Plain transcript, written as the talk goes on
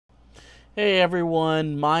Hey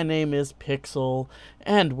everyone, my name is Pixel,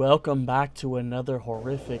 and welcome back to another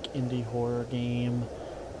horrific indie horror game.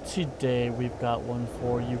 Today we've got one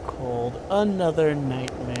for you called Another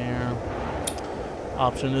Nightmare.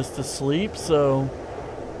 Option is to sleep, so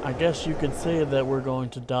I guess you could say that we're going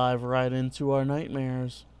to dive right into our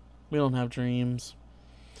nightmares. We don't have dreams.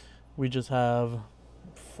 We just have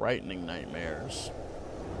frightening nightmares.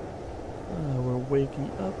 We're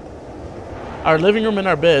waking up. Our living room and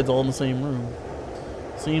our bed's all in the same room.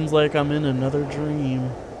 Seems like I'm in another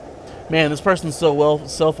dream. Man, this person's so well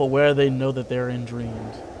self-aware they know that they're in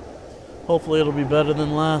dreams. Hopefully it'll be better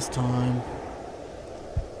than last time.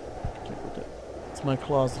 It's my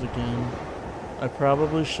closet again. I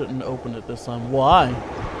probably shouldn't open it this time. Why?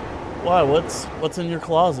 Why? What's in your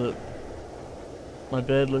closet? My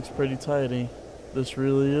bed looks pretty tidy. This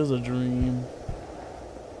really is a dream.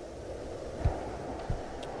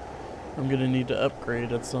 I'm gonna need to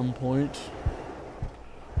upgrade at some point.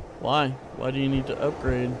 Why? Why do you need to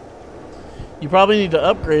upgrade? You probably need to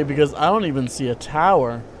upgrade because I don't even see a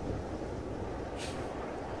tower.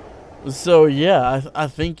 So yeah, I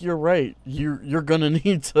think you're right. You're gonna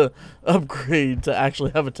need to upgrade to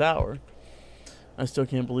actually have a tower. I still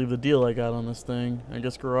can't believe the deal I got on this thing. I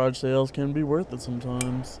guess garage sales can be worth it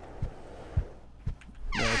sometimes.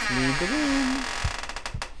 Let's leave the room.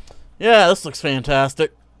 Yeah, this looks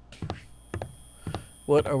fantastic.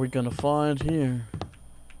 What are we gonna find here?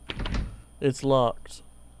 It's locked.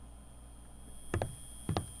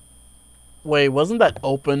 Wait, wasn't that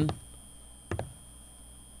open?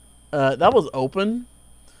 That was open?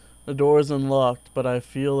 The door is unlocked, but I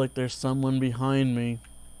feel like there's someone behind me.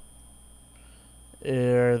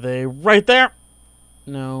 Are they right there?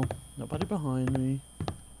 No, nobody behind me.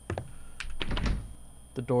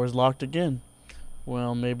 The door's locked again.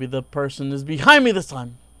 Well, maybe the person is behind me this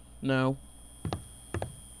time. No.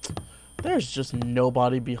 There's just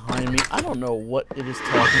nobody behind me. I don't know what it is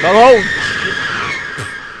talking about. Oh,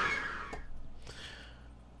 shit.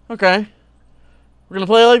 Okay. We're gonna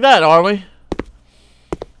play it like that, are we?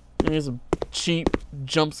 Here's some cheap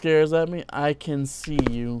jump scares at me. I can see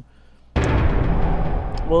you.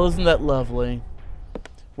 Well, isn't that lovely?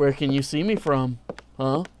 Where can you see me from?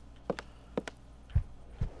 Huh?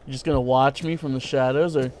 You just gonna watch me from the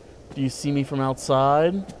shadows, or do you see me from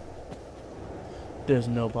outside? There's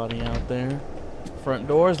nobody out there. Front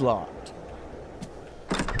door's locked.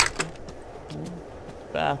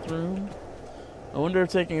 Bathroom. I wonder if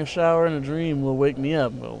taking a shower in a dream will wake me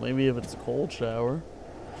up. Well, maybe if it's a cold shower.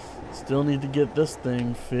 Still need to get this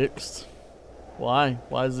thing fixed. Why?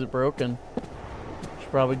 Why is it broken?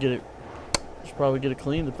 Should probably get it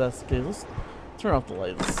cleaned if that's the case. Let's turn off the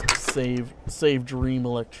lights. Save dream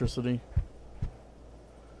electricity.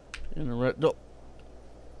 No.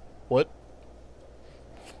 What?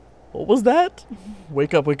 What was that?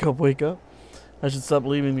 Wake up, wake up, wake up. I should stop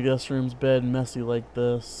leaving the guest room's bed messy like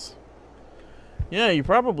this. Yeah, you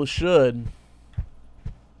probably should.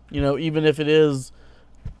 You know, even if it is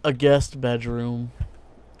a guest bedroom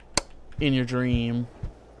in your dream.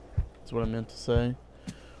 That's what I meant to say.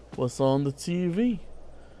 What's on the TV?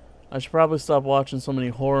 I should probably stop watching so many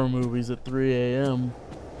horror movies at 3 a.m.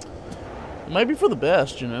 It might be for the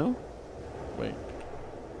best, you know? Wait.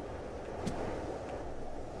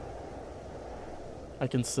 I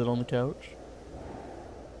can sit on the couch.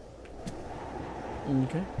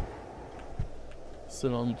 Okay.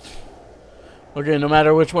 Sit on... Okay, no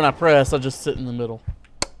matter which one I press, I'll just sit in the middle.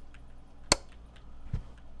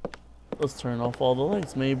 Let's turn off all the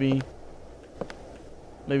lights. Maybe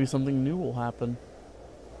something new will happen.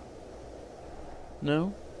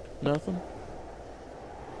 No? Nothing?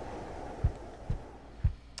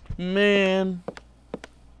 Man...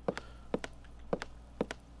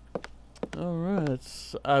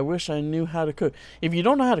 Alright, I wish I knew how to cook. If you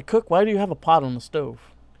don't know how to cook, why do you have a pot on the stove?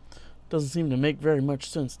 Doesn't seem to make very much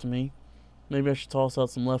sense to me. Maybe I should toss out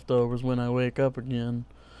some leftovers when I wake up again.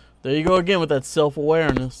 There you go again with that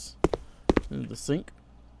self-awareness. In the sink.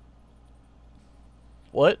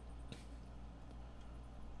 What?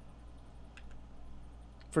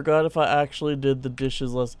 Forgot if I actually did the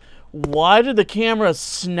dishes less. Why did the camera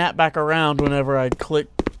snap back around whenever I click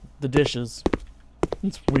the dishes?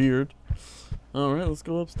 It's weird. Alright, let's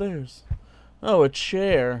go upstairs. Oh, a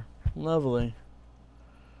chair. Lovely.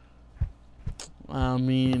 I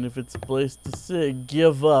mean, if it's a place to sit,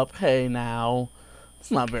 give up. Hey, now. It's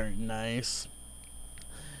not very nice.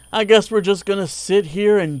 I guess we're just gonna sit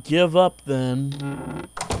here and give up then.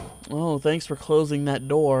 Oh, thanks for closing that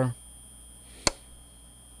door.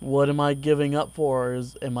 What am I giving up for?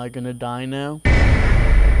 Am I gonna die now?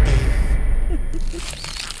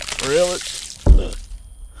 Really?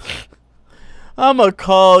 I'ma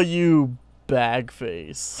call you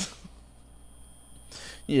Bagface.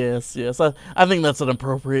 Yes, I think that's an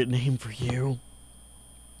appropriate name for you.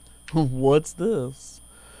 What's this?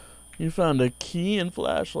 You found a key and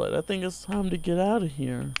flashlight. I think it's time to get out of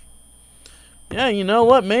here. Yeah, you know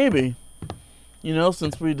what? Maybe. You know,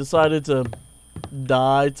 since we decided to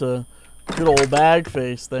die to good old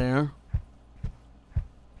Bagface there.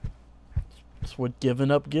 That's what giving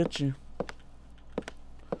up gets you.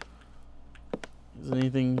 Has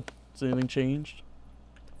anything changed?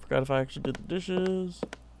 Forgot if I actually did the dishes.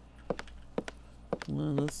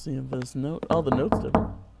 Well, let's see if this note... Oh, the note's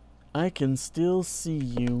different. I can still see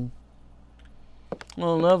you.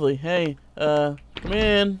 Oh, lovely. Hey, come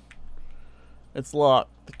in. It's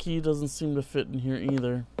locked. The key doesn't seem to fit in here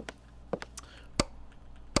either.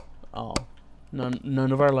 Oh,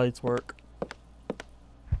 none of our lights work.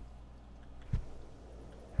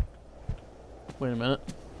 Wait a minute.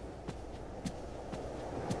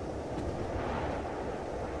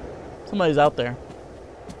 Somebody's out there.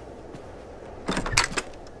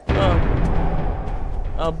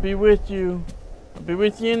 Oh, I'll be with you. I'll be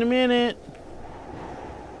with you in a minute.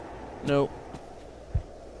 Nope.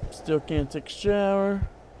 Still can't take a shower.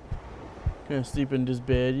 Can't sleep in this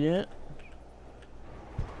bed yet.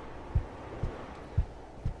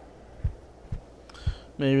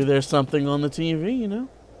 Maybe there's something on the TV, you know?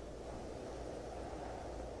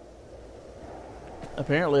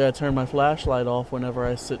 Apparently I turn my flashlight off whenever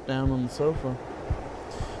I sit down on the sofa.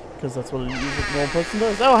 Because that's what a normal person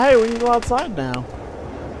does. Oh, hey, we can go outside now. ...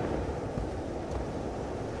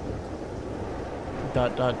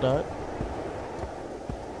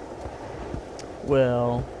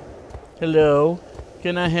 Well, hello.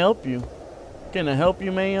 Can I help you? Can I help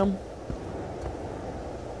you, ma'am?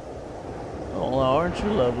 Oh, aren't you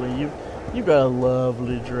lovely? You got a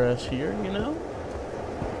lovely dress here, you know?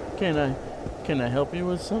 Can I help you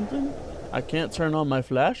with something? I can't turn on my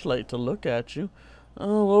flashlight to look at you.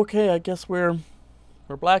 Oh, okay. I guess we're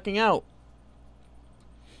blacking out.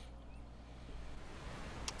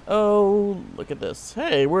 Oh, look at this.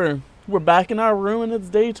 Hey, we're back in our room and it's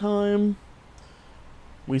daytime.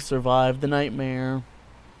 We survived the nightmare.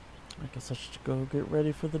 I guess I should go get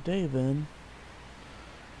ready for the day then.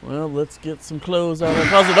 Well, let's get some clothes out of the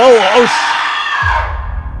closet.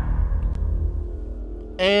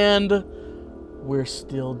 And we're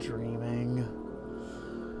still dreaming.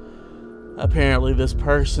 Apparently this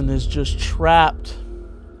person is just trapped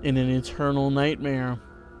in an eternal nightmare.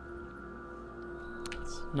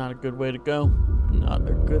 It's not a good way to go. Not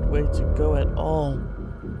a good way to go at all.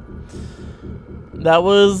 That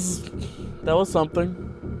was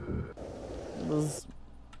something. It was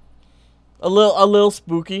a little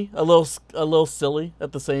spooky, a little silly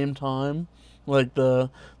at the same time. Like the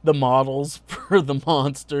models for the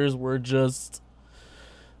monsters were just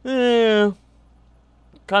kind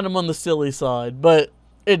of on the silly side, but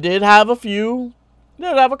it did have a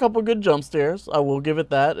couple good jump scares. I will give it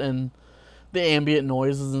that, and the ambient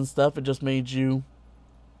noises and stuff, it just made you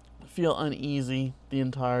feel uneasy the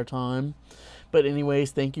entire time. But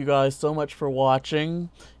anyways, thank you guys so much for watching.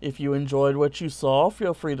 If you enjoyed what you saw,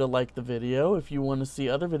 feel free to like the video. If you want to see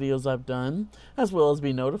other videos I've done, as well as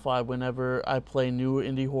be notified whenever I play new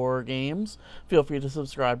indie horror games, feel free to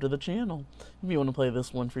subscribe to the channel. If you want to play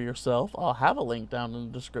this one for yourself, I'll have a link down in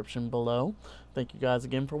the description below. Thank you guys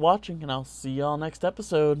again for watching, and I'll see y'all next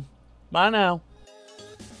episode. Bye now.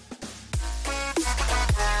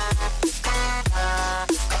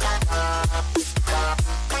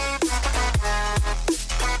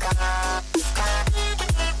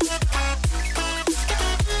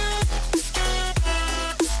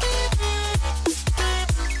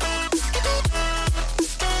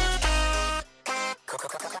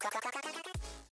 Coca-Cola.